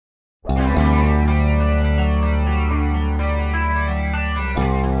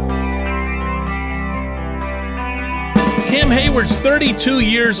Cam Hayward's 32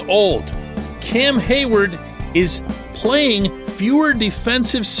 years old. Cam Hayward is playing fewer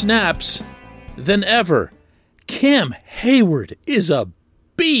defensive snaps than ever. Cam Hayward is a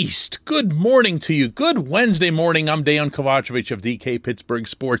beast. Good morning to you. Good Wednesday morning. I'm Dejan Kovacevic of DK Pittsburgh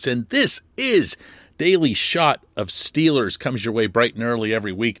Sports, and this is Daily Shot of Steelers. Comes your way bright and early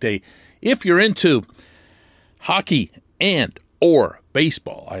every weekday. If you're into hockey and or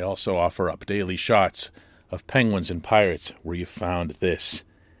baseball, I also offer up daily shots of Penguins and Pirates where you found this.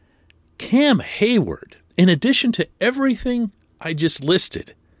 Cam Hayward, in addition to everything I just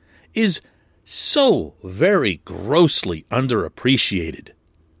listed, is so very grossly underappreciated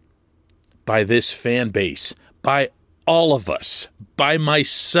by this fan base, by all of us, by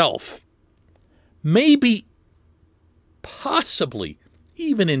myself, maybe, possibly,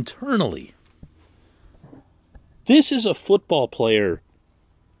 even internally. This is a football player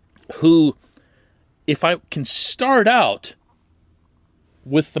who, if I can start out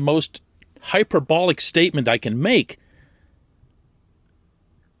with the most hyperbolic statement I can make,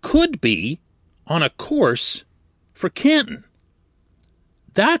 could be on a course for Canton.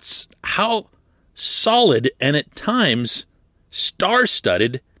 That's how solid and at times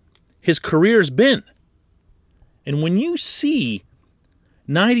star-studded his career's been. And when you see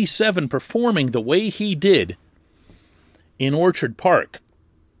 97 performing the way he did in Orchard Park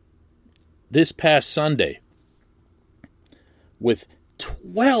this past Sunday, with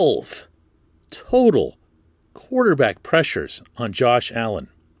 12 total quarterback pressures on Josh Allen,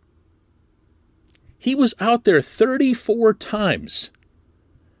 he was out there 34 times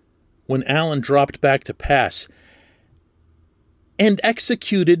when Allen dropped back to pass and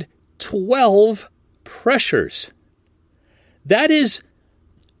executed 12 pressures. That is,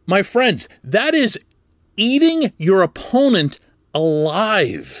 my friends, that is eating your opponent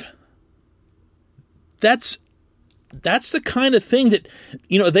alive. That's the kind of thing that,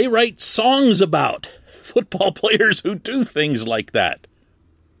 they write songs about. Football players who do things like that.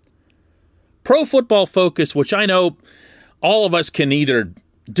 Pro Football Focus, which I know all of us can either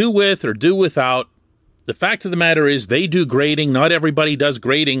do with or do without. The fact of the matter is they do grading. Not everybody does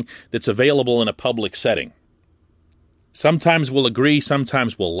grading that's available in a public setting. Sometimes we'll agree,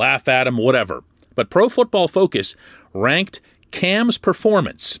 sometimes we'll laugh at them, whatever. But Pro Football Focus ranked Cam's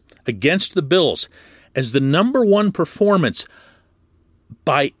performance against the Bills as the number one performance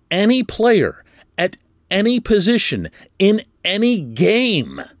by any player at any position in any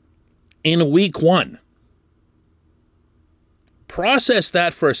game in week one. Process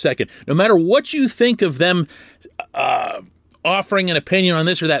that for a second. No matter what you think of them offering an opinion on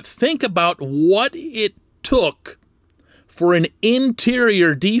this or that, think about what it took for an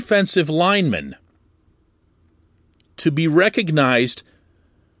interior defensive lineman to be recognized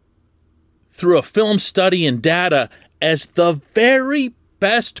through a film study and data as the very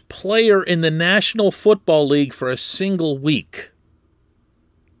best player in the National Football League for a single week.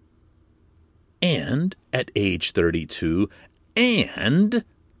 And at age 32, and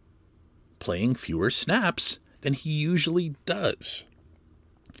playing fewer snaps than he usually does.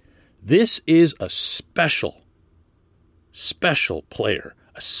 This is a special player,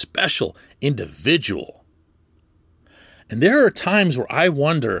 a special individual. And there are times where I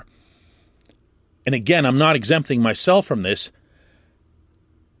wonder, and again, I'm not exempting myself from this,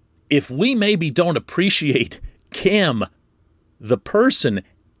 if we maybe don't appreciate Cam, the person,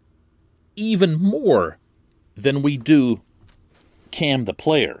 even more than we do Cam, the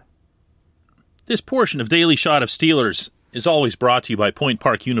player. This portion of Daily Shot of Steelers is always brought to you by Point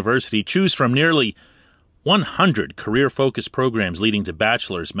Park University. Choose from nearly 100 career-focused programs leading to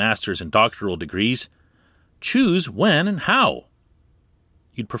bachelor's, master's, and doctoral degrees. Choose when and how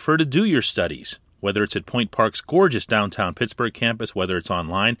you'd prefer to do your studies, whether it's at Point Park's gorgeous downtown Pittsburgh campus, whether it's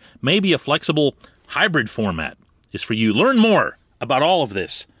online. Maybe a flexible hybrid format is for you. Learn more about all of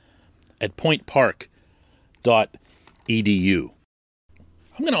this at pointpark.edu.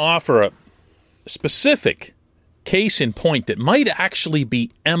 I'm going to offer a specific case in point that might actually be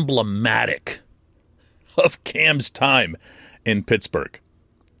emblematic of Cam's time in Pittsburgh.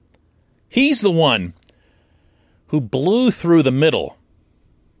 He's the one who blew through the middle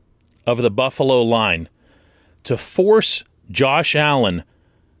of the Buffalo line to force Josh Allen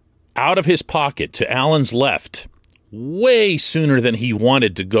out of his pocket to Allen's left way sooner than he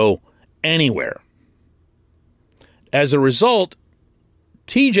wanted to go anywhere. As a result,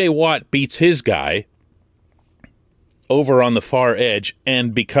 T.J. Watt beats his guy over on the far edge,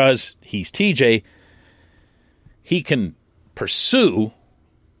 and because he's T.J., he can pursue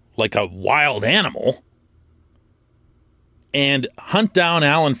like a wild animal and hunt down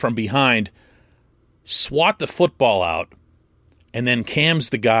Allen from behind, swat the football out, And then Cam's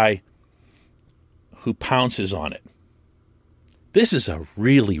the guy who pounces on it. This is a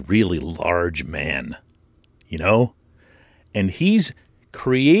really, really large man, you know? And he's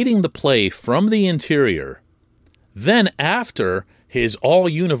creating the play from the interior. Then after his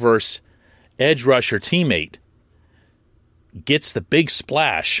all-universe edge rusher teammate gets the big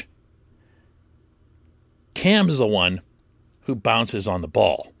splash, Cam's the one who bounces on the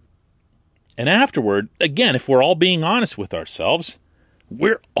ball. And afterward, again, if we're all being honest with ourselves,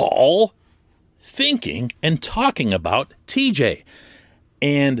 we're all thinking and talking about TJ.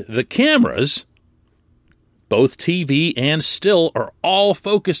 And the cameras, both TV and still, are all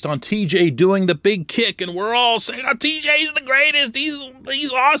focused on TJ doing the big kick, and we're all saying, oh, TJ's the greatest,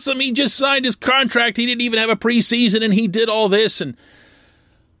 he's awesome, he just signed his contract, he didn't even have a preseason, and he did all this.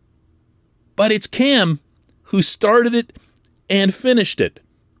 But it's Cam who started it and finished it.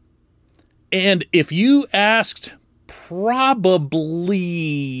 And if you asked probably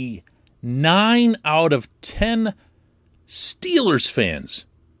 9 out of 10 Steelers fans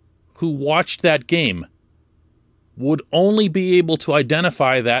who watched that game would only be able to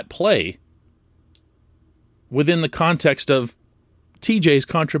identify that play within the context of TJ's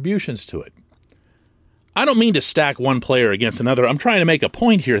contributions to it. I don't mean to stack one player against another. I'm trying to make a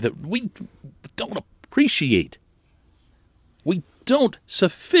point here that we don't appreciate. We don't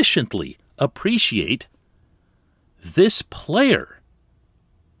sufficiently appreciate this player.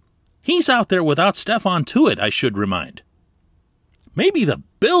 He's out there without Stephon Tuitt, I should remind. Maybe the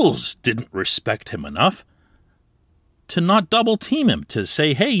Bills didn't respect him enough to not double team him, to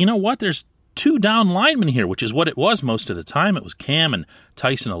say, hey, you know what, there's 2 down linemen here, which is what it was most of the time. It was Cam and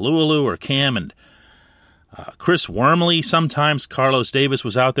Tyson Alualu, or Cam and Chris Wormley. Sometimes Carlos Davis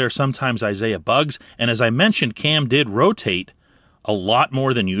was out there, sometimes Isaiah Buggs. And as I mentioned, Cam did rotate a lot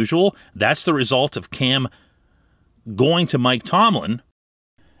more than usual. That's the result of Cam going to Mike Tomlin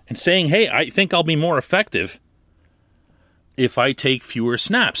and saying, hey, I think I'll be more effective if I take fewer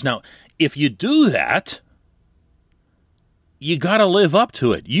snaps. Now, if you do that, you got to live up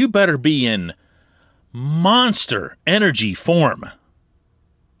to it. You better be in monster energy form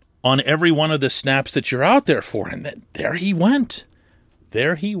on every one of the snaps that you're out there for. And there he went.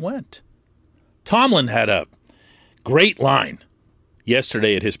 There he went. Tomlin had a great line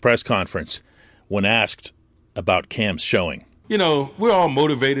yesterday at his press conference when asked about Cam's showing. You know, we're all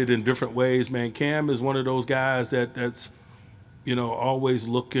motivated in different ways, man. Cam is one of those guys that's, you know, always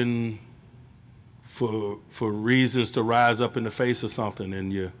looking for reasons to rise up in the face of something,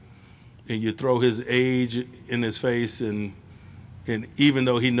 and you throw his age in his face, and even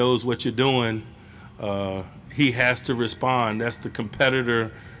though he knows what you're doing, he has to respond. That's the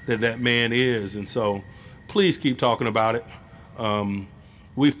competitor that man is, and so please keep talking about it.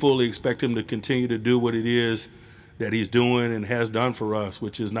 We fully expect him to continue to do what it is that he's doing and has done for us,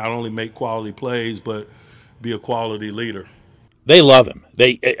 which is not only make quality plays, but be a quality leader. They love him.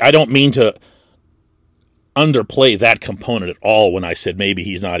 I don't mean to underplay that component at all when I said maybe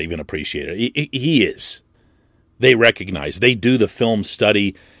he's not even appreciated. He is. They recognize. They do the film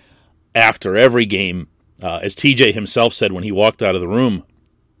study after every game. As TJ himself said when he walked out of the room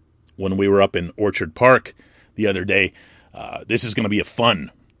when we were up in Orchard Park the other day, this is going to be a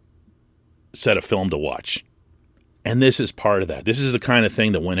fun set of film to watch. And this is part of that. This is the kind of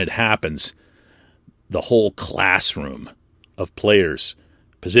thing that when it happens, the whole classroom of players,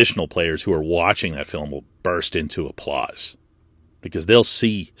 positional players who are watching that film will burst into applause because they'll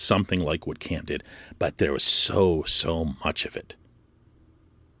see something like what Cam did. But there was so much of it.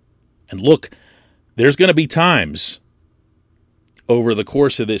 And look, there's going to be times over the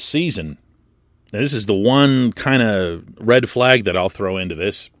course of this season, and this is the one kind of red flag that I'll throw into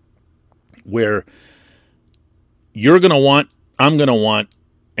this, where you're going to want, I'm going to want,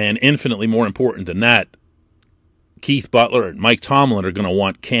 and infinitely more important than that, Keith Butler and Mike Tomlin are going to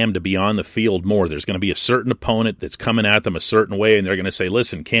want Cam to be on the field more. There's going to be a certain opponent that's coming at them a certain way, and they're going to say,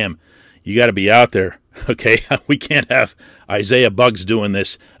 listen, Cam, you got to be out there, okay? We can't have Isaiah Buggs doing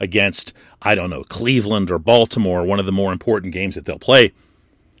this against, I don't know, Cleveland or Baltimore, one of the more important games that they'll play.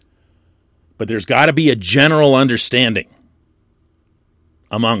 But there's got to be a general understanding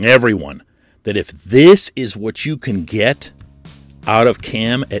among everyone that if this is what you can get out of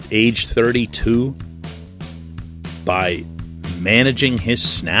Cam at age 32 by managing his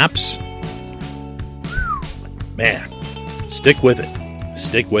snaps, man, stick with it.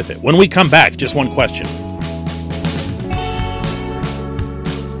 Stick with it. When we come back, just one question.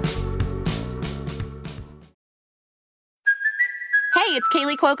 Hey, it's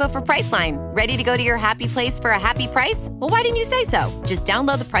Kaylee Cuoco for Priceline. Ready to go to your happy place for a happy price? Well, why didn't you say so? Just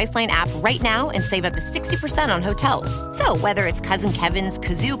download the Priceline app right now and save up to 60% on hotels. So whether it's Cousin Kevin's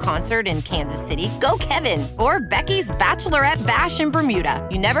Kazoo Concert in Kansas City, go Kevin, or Becky's Bachelorette Bash in Bermuda,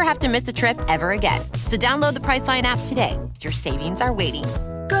 you never have to miss a trip ever again. So download the Priceline app today. Your savings are waiting.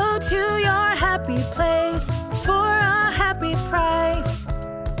 Go to your happy place for a happy price.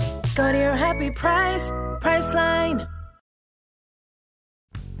 Go to your happy price, Priceline.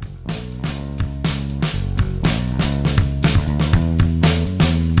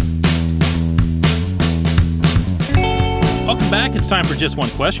 Welcome back. It's time for Just One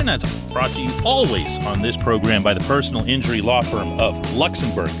Question. That's brought to you always on this program by the personal injury law firm of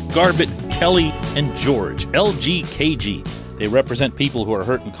Luxembourg, Garbett, Kelly, and George, LGKG. They represent people who are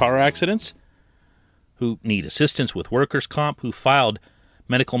hurt in car accidents, who need assistance with workers' comp, who filed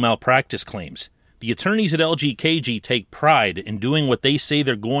medical malpractice claims. The attorneys at LGKG take pride in doing what they say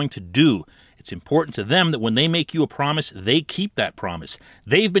they're going to do. It's important to them that when they make you a promise, they keep that promise.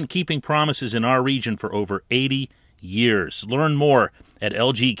 They've been keeping promises in our region for over 80 years. Learn more at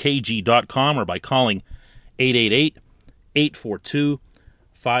lgkg.com or by calling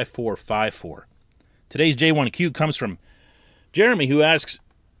 888-842-5454. Today's J1Q comes from Jeremy, who asks,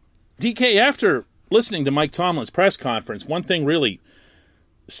 DK, after listening to Mike Tomlin's press conference, one thing really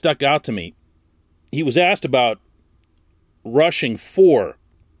stuck out to me. He was asked about rushing 4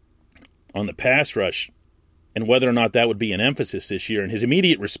 on the pass rush and whether or not that would be an emphasis this year, and his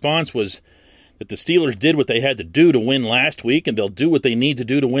immediate response was that the Steelers did what they had to do to win last week, and they'll do what they need to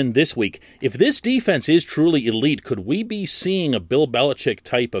do to win this week. If this defense is truly elite, could we be seeing a Bill Belichick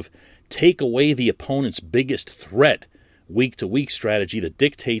type of take away the opponent's biggest threat week-to-week strategy that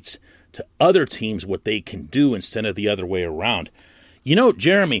dictates to other teams what they can do instead of the other way around? You know,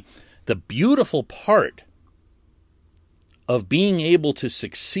 Jeremy, the beautiful part of being able to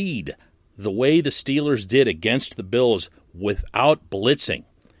succeed the way the Steelers did against the Bills without blitzing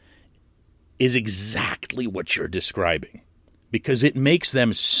is exactly what you're describing, because it makes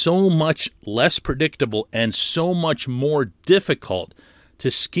them so much less predictable and so much more difficult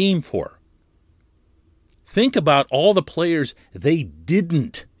to scheme for. Think about all the players they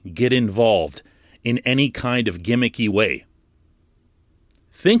didn't get involved in any kind of gimmicky way.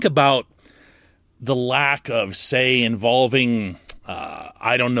 Think about the lack of, say, involving,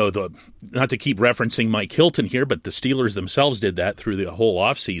 not to keep referencing Mike Hilton here, but the Steelers themselves did that through the whole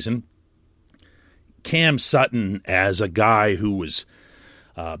offseason. Cam Sutton as a guy who was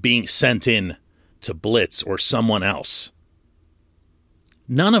being sent in to blitz or someone else.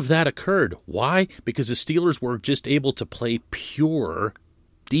 None of that occurred. Why? Because the Steelers were just able to play pure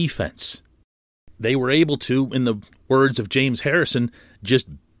defense. They were able to, in the words of James Harrison, just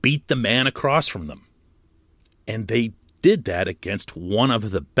beat the man across from them. And they did that against one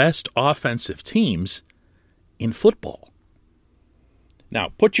of the best offensive teams in football.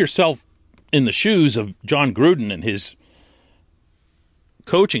 Now, put yourself in the shoes of John Gruden and his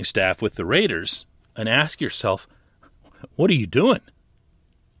coaching staff with the Raiders and ask yourself, what are you doing?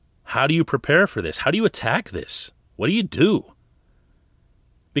 How do you prepare for this? How do you attack this? What do you do?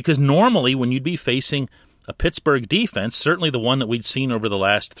 Because normally when you'd be facing a Pittsburgh defense, certainly the one that we'd seen over the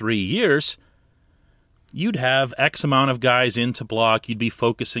last 3 years, you'd have X amount of guys in to block. You'd be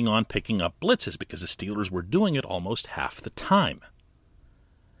focusing on picking up blitzes because the Steelers were doing it almost half the time.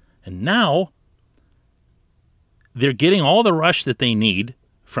 And now they're getting all the rush that they need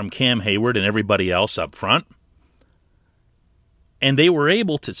from Cam Hayward and everybody else up front. And they were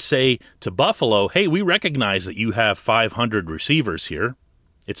able to say to Buffalo, hey, we recognize that you have 500 receivers here.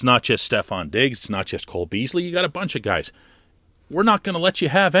 It's not just Stephon Diggs. It's not just Cole Beasley. You got a bunch of guys. We're not going to let you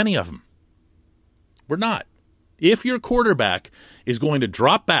have any of them. We're not. If your quarterback is going to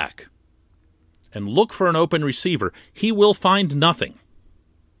drop back and look for an open receiver, he will find nothing.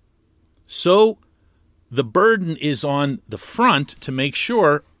 So the burden is on the front to make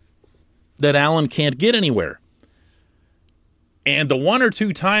sure that Allen can't get anywhere. And the one or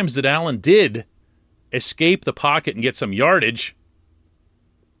two times that Allen did escape the pocket and get some yardage,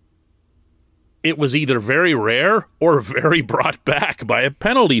 it was either very rare or very brought back by a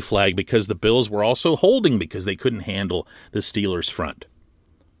penalty flag because the Bills were also holding because they couldn't handle the Steelers' front.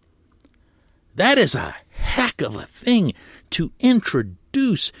 That is a heck of a thing to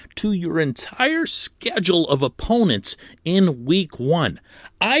introduce to your entire schedule of opponents in week 1.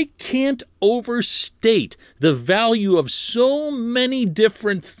 I can't overstate the value of so many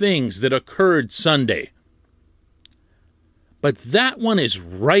different things that occurred Sunday. But that one is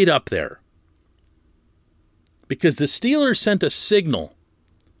right up there. Because the Steelers sent a signal,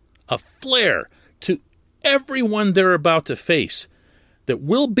 a flare, to everyone they're about to face, that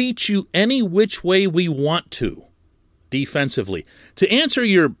we'll beat you any which way we want to defensively. To answer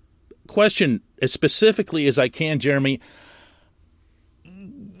your question as specifically as I can, Jeremy,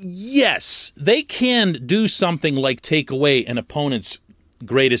 yes, they can do something like take away an opponent's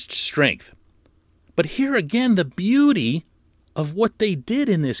greatest strength. But here again, the beauty of what they did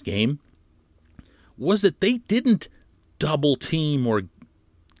in this game was that they didn't double team or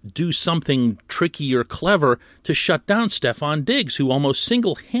do something tricky or clever to shut down Stefon Diggs, who almost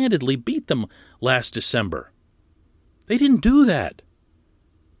single-handedly beat them last December. They didn't do that.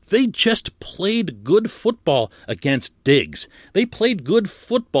 They just played good football against Diggs. They played good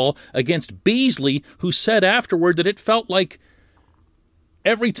football against Beasley, who said afterward that it felt like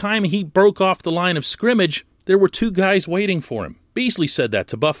every time he broke off the line of scrimmage, there were two guys waiting for him. Beasley said that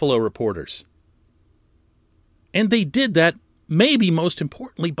to Buffalo reporters. And they did that, maybe most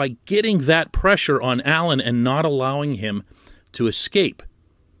importantly, by getting that pressure on Allen and not allowing him to escape.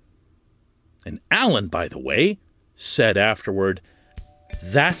 And Allen, by the way, said afterward,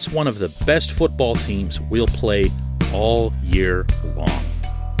 that's one of the best football teams we'll play all year long.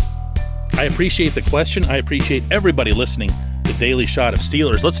 I appreciate the question. I appreciate everybody listening to Daily Shot of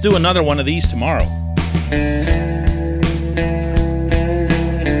Steelers. Let's do another one of these tomorrow.